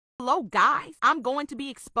Hello guys, I'm going to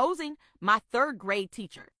be exposing my third grade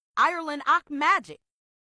teacher, Ireland Och Magic.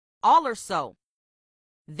 All or so.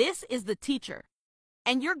 This is the teacher,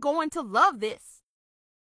 and you're going to love this.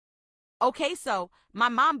 Okay, so my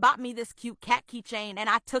mom bought me this cute cat keychain and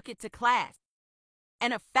I took it to class.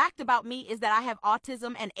 And a fact about me is that I have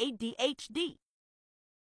autism and ADHD.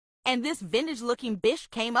 And this vintage-looking bish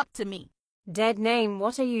came up to me. Dead name,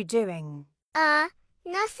 what are you doing?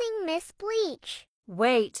 Nothing, Miss Bleach.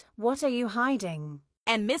 Wait, what are you hiding?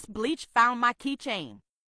 And Miss Bleach found my keychain.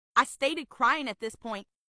 I started crying at this point.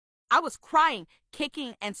 I was crying,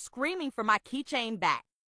 kicking, and screaming for my keychain back.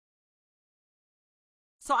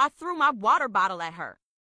 So I threw my water bottle at her.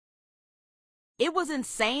 It was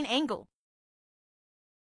insane angle.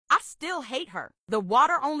 I still hate her. The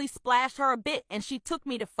water only splashed her a bit and she took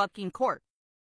me to fucking court.